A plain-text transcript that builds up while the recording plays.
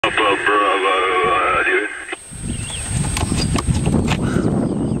Papa Bravo,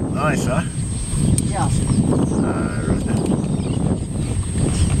 Nice, huh? Yeah.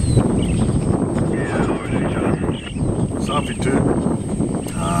 Safi too.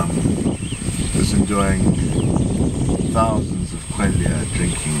 Is enjoying thousands of Qualia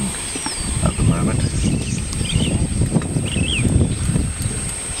drinking at the moment.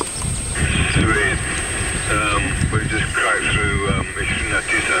 Sweet. We just cracked through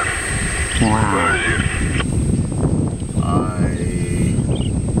Ishnatisa. Wow. Where is you?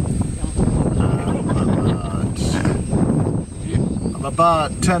 I'm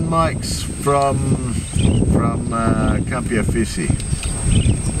about 10 mics from Campiafisi.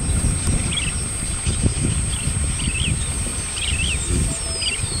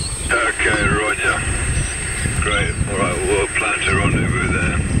 Okay, roger. Great. Alright, we'll plan to rendezvous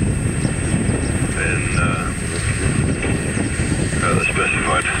there. The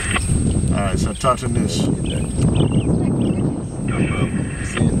specified. Alright, so Tata News.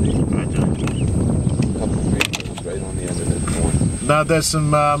 Now there's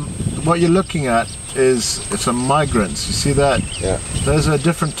some, what you're looking at is some migrants. You see that? Yeah. There's a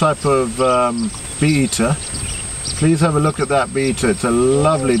different type of bee-eater. Please have a look at that bee-eater. It's a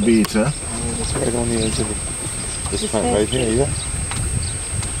lovely bee-eater. Right on the edge of this plant right here, yeah?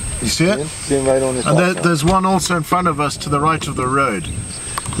 You see it? See him right on the top. And there's one also in front of us to the right of the road.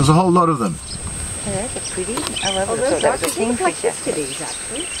 There's a whole lot of them. Oh, those are pretty. I love Those that was a actually look like kingfisher. yesterday's,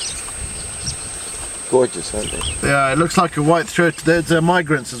 actually. Gorgeous, aren't they? Yeah, it looks like a white throat. They're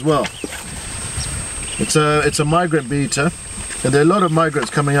migrants as well. It's a migrant bee-eater. And there are a lot of migrants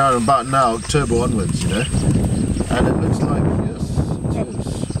coming out about now, October onwards, you know. And it looks like, yes, it is.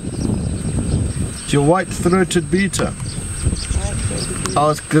 It's your white-throated bee-eater. Oh,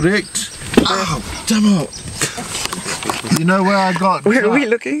 it's correct. Oh, damn it. You know where I got Where zapped? are we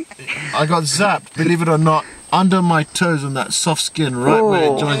looking? I got zapped, believe it or not, under my toes on that soft skin right where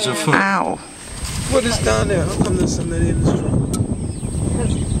it joins your foot. Ow. What is down there? How come there's so many in this room?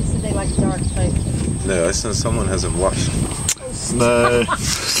 Because they like dark places. No, I said someone hasn't washed. No.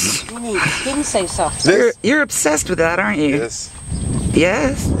 You need skin so soft. You're obsessed with that, aren't you? Yes.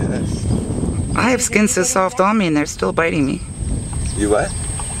 Yes? Yes. I have skin so soft on me and they're still biting me. You what?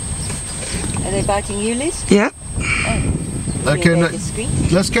 Are they biting you, Liz? Yeah. Okay, Being no, very discreet.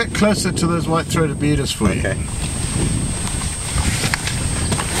 let's get closer to those white-throated bee-eaters for you. Okay.